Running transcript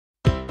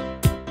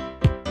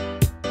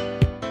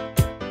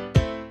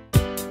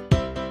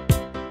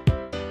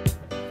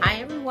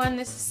everyone,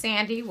 this is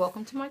Sandy.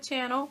 Welcome to my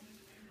channel.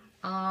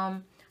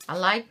 I'd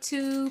like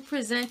to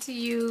present to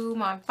you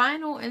my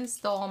final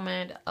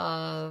installment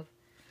of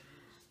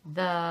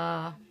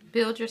the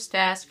Build Your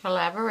Stash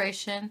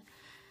collaboration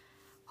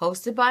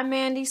hosted by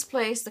Mandie's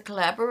Place. The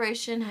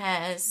collaboration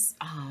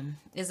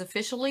is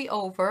officially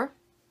over,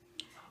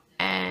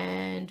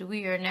 and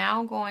we are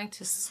now going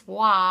to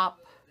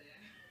swap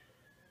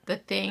the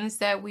things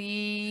that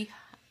we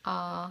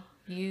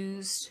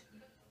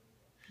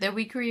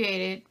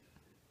created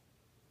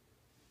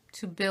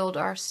to build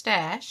our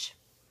stash,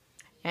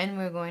 and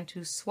we're going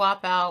to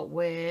swap out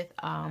with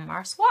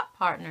our swap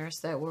partners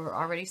that were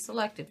already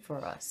selected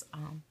for us.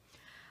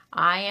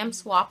 I am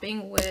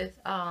swapping with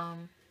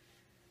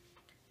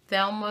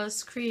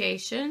Thelma's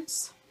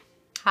Creations.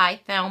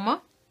 Hi,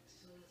 Thelma.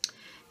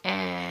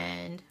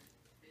 And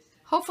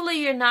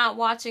hopefully you're not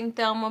watching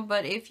Thelma,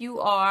 but if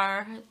you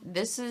are,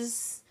 this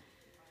is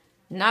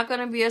not going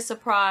to be a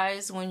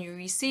surprise when you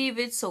receive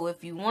it. So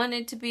if you want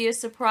it to be a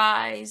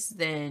surprise,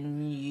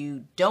 then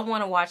you don't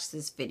want to watch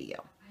this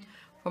video.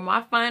 For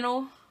my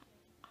final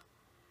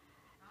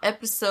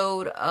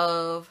episode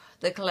of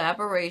the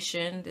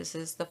collaboration, this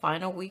is the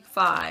final week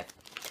 5,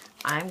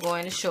 I'm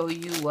going to show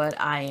you what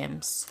I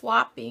am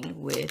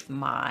swapping with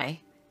my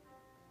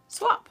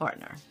swap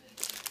partner.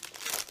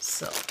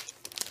 So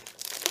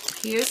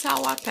here's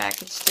how I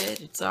packaged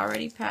it. It's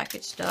already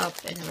packaged up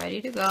and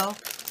ready to go.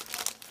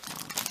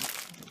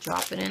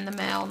 Drop it in the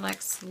mail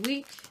next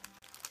week.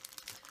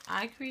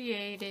 I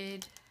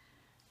created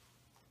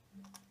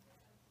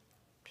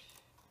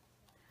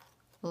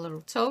a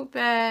little tote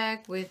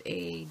bag with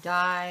a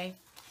die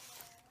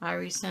I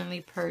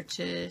recently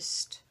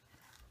purchased.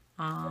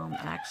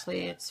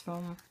 Actually, it's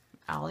from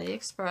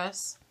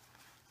AliExpress,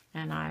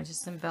 and I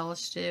just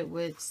embellished it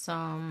with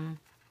some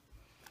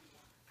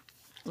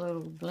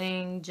little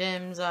bling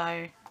gems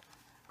I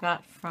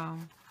got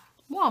from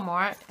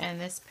Walmart. And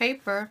this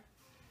paper,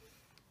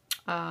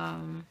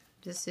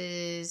 this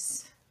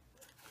is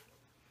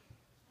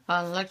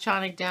an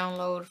electronic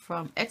download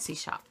from Etsy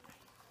shop.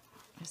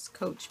 It's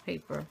Coach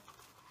paper,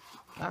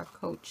 our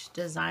Coach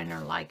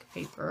designer-like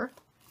paper.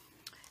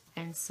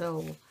 And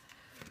so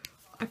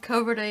I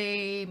covered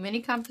a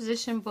mini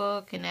composition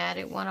book and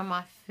added one of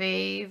my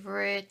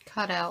favorite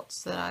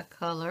cutouts that I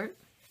colored.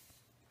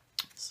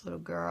 This little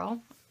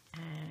girl.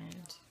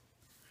 And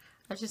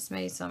I just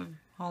made some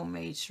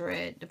homemade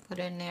shred to put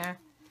in there.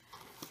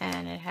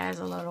 And it has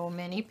a little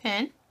mini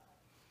pen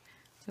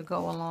to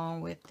go along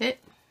with it.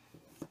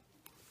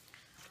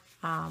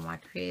 I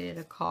created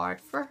a card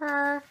for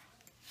her.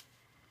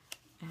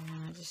 And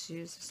I just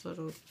used this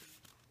little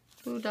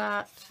blue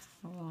dot.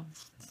 Oh,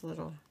 this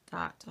little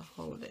dot to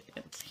hold it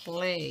and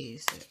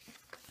place it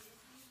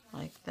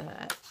like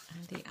that.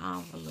 And the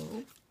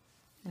envelope.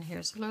 And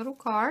here's a little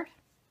card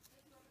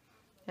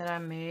that I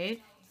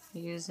made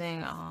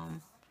using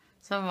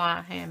some of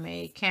my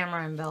handmade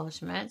camera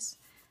embellishments.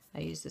 I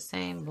use the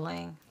same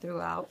bling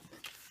throughout.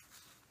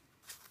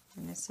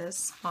 And it says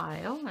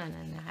smile. And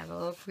then I have a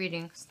little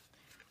greetings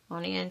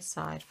on the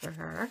inside for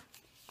her.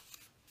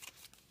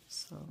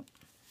 So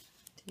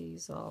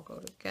these all go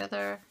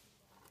together.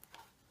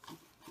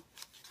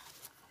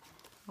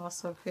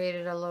 Also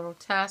created a little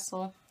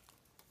tassel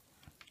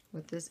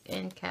with this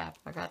end cap.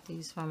 I got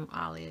these from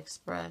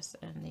AliExpress,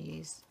 and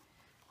these,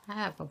 I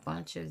have a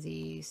bunch of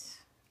these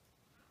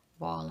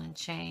ball and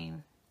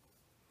chain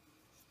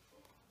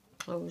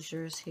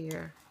closures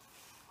here.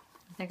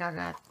 I think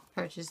I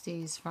purchased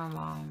these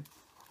from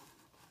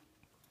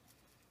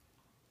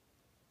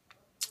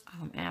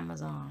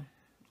Amazon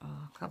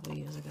a couple of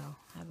years ago.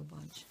 I have a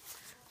bunch.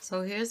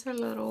 So here's her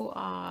little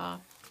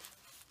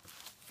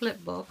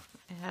flip book.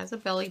 It has a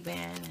belly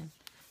band, and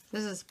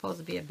this is supposed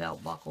to be a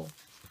belt buckle.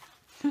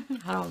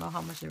 I don't know how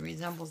much it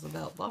resembles a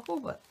belt buckle,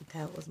 but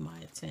that was my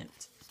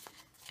attempt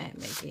at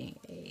making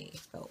a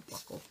belt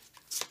buckle.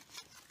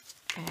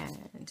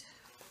 And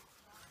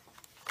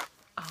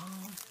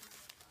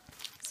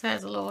this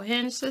has a little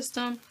hinge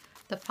system.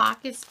 The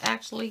pockets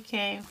actually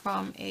came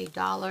from a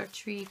Dollar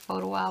Tree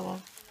photo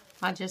album.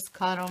 I just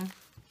cut them.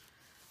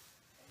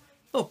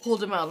 I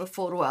pulled them out of the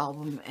photo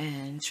album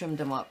and trimmed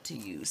them up to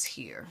use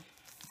here.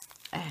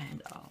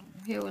 And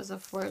here was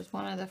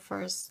one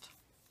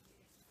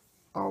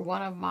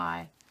of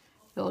my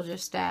Build Your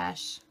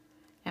Stash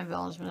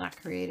embellishments I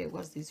created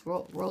was these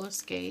roller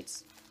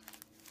skates.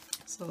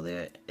 So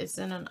it's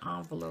in an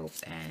envelope,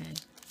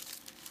 and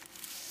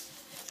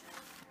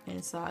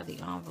inside the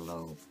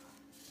envelope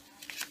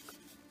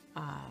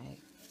I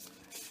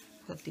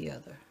put the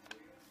other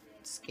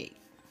skate.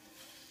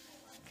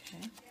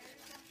 Okay,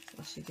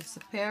 so she gets a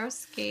pair of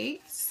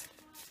skates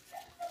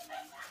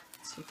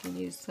she can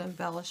use to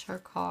embellish her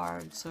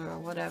cards or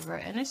whatever,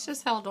 and it's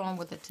just held on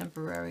with a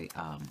temporary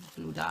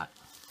blue dot,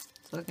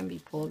 so it can be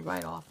pulled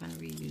right off and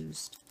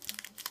reused.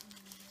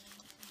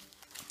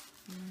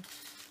 I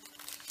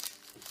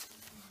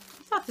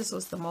thought this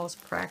was the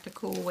most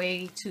practical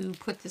way to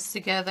put this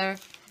together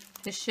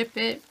to ship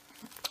it.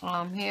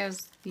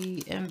 Here's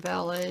the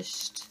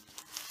embellished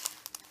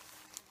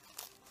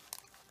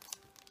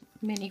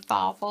mini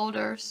file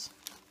folders.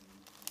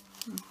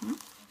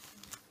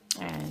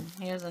 And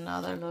here's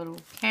another little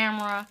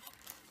camera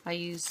I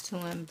use to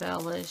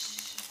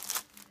embellish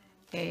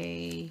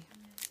a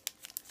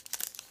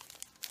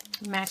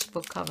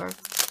matchbook cover.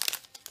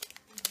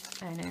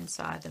 And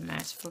inside the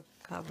matchbook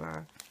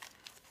cover,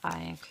 I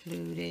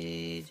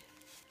included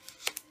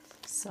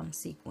some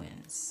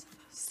sequins,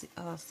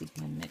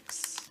 sequin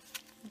mix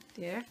right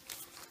there.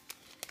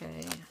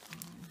 Okay,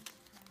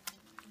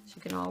 she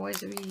can always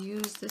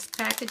reuse this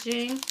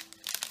packaging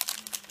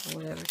for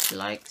whatever she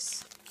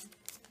likes.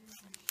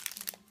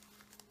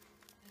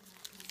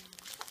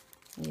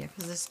 Yeah,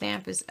 because the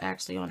stamp is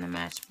actually on the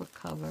matchbook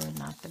cover and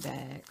not the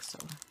bag, so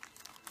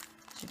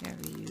she can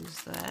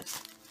reuse that.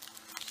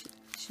 She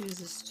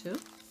chooses to.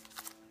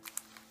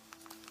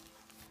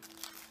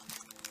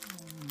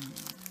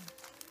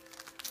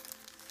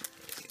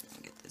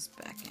 Get this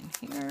back in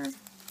here.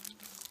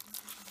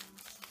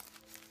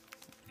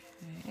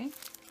 Okay.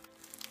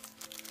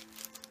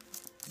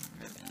 The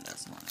ribbon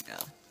doesn't want to go.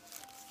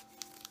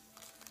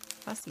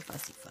 Fussy,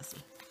 fussy,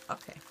 fussy.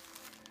 Okay.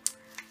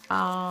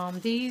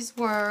 These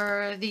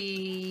were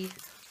the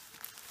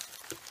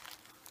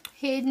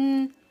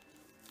hidden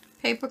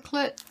paper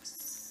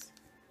clips.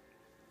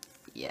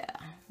 Yeah,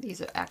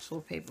 these are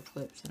actual paper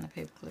clips, and the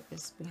paper clip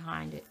is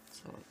behind it,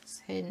 so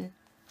it's hidden.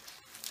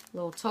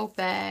 Little tote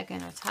bag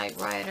and a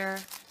typewriter.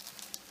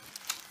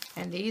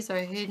 And these are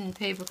hidden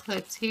paper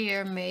clips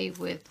here, made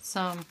with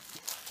some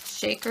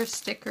shaker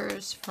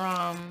stickers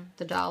from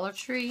the Dollar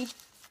Tree.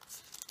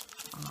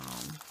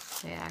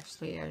 They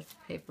actually are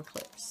paper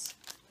clips.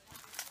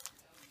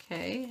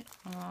 Okay,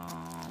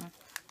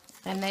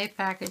 and they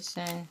packaged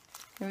and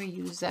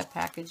reuse that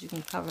package. You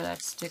can cover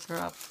that sticker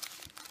up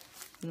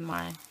with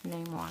my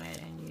name on it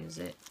and use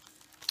it.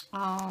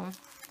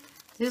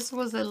 This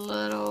was a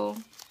little,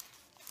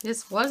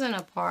 this wasn't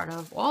a part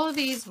of, all of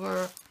these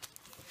were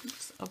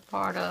a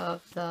part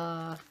of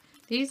the,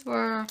 these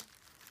were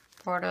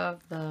part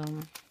of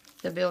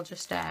the Build Your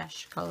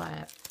Stash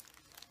collab.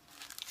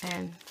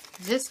 And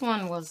this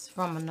one was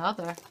from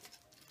another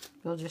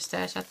Build Your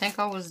Stash. I think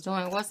I was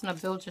doing, it wasn't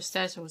a Build Your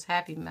Stash, it was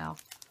Happy Mail.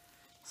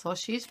 So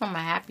she's from a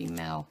Happy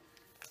Mail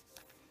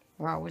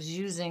where I was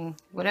using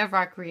whatever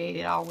I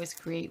created. I always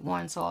create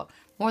one, so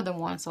more than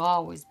one, so I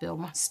always build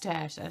my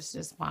stash. That's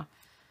just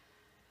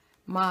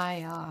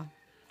my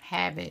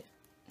habit.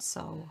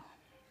 So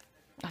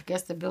I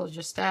guess the Build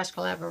Your Stash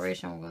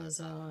collaboration was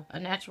a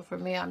natural for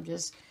me. I'm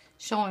just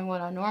showing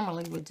what I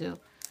normally would do.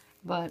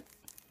 But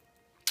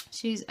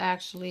she's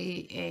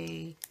actually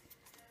a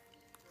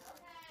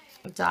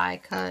die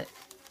cut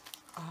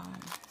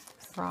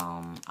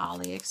from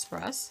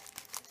AliExpress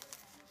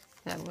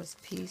that was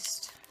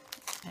pieced,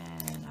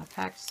 and I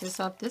packaged this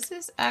up. This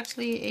is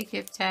actually a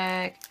gift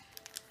tag,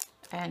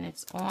 and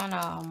it's on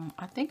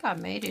I think I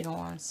made it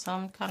on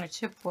some kind of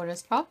chipboard.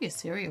 It's probably a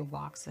cereal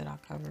box that I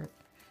covered.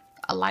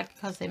 I like it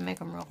because they make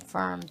them real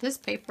firm. This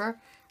paper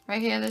right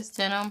here, this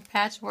denim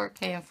patchwork,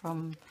 came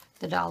from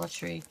the Dollar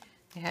Tree.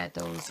 They had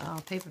those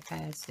paper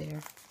pads there,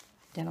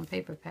 denim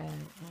paper pad,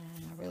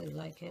 and I really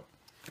like it.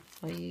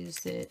 I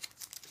used it.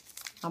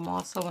 I'm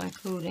also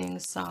including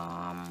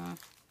some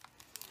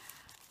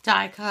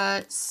die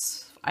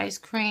cuts, ice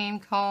cream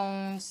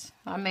cones.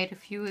 I made a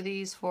few of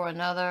these for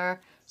another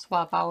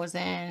swap I was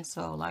in.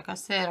 So like I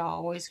said, I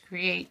always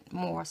create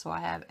more, so I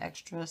have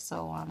extra.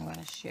 So I'm going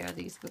to share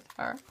these with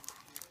her.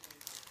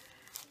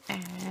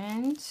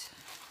 And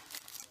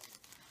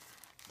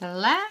the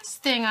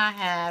last thing I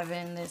have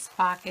in this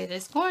pocket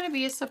is going to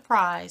be a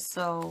surprise.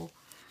 So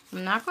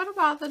I'm not going to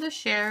bother to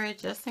share it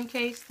just in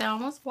case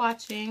Thelma's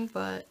watching,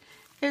 but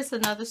here's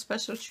another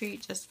special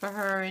treat just for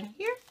her in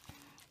here,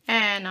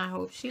 and I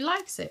hope she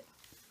likes it.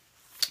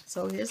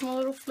 So here's my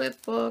little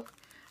flip book.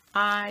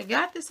 I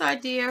got this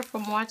idea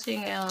from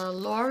watching a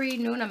Lori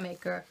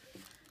Nunamaker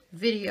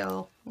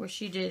video where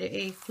she did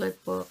a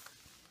flip book,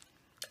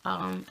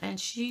 and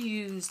she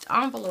used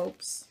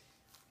envelopes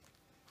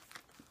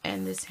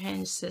and this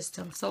hinge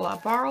system. So I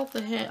borrowed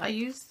the hinge, I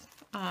used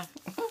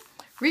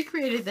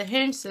recreated the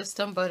hinge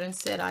system, but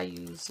instead I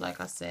used,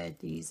 like I said,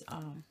 these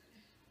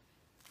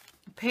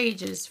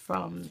pages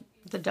from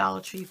the Dollar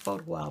Tree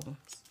photo albums.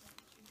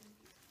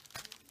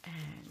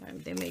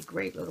 And they make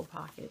great little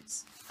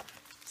pockets.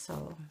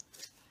 So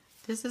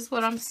this is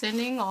what I'm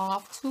sending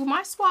off to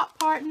my swap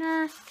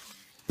partner,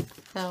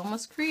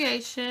 Thelma's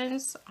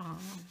Creations.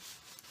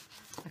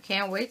 I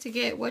can't wait to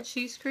get what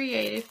she's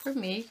created for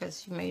me,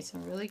 because she made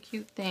some really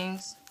cute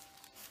things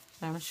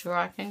that I'm sure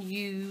I can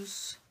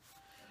use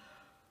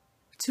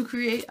to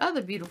create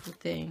other beautiful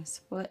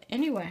things. But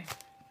anyway,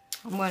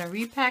 I'm going to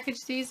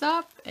repackage these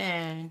up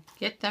and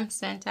get them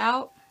sent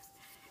out.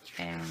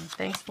 And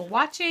thanks for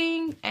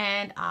watching,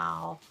 and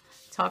I'll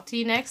talk to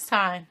you next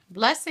time.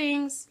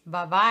 Blessings.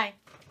 Bye-bye.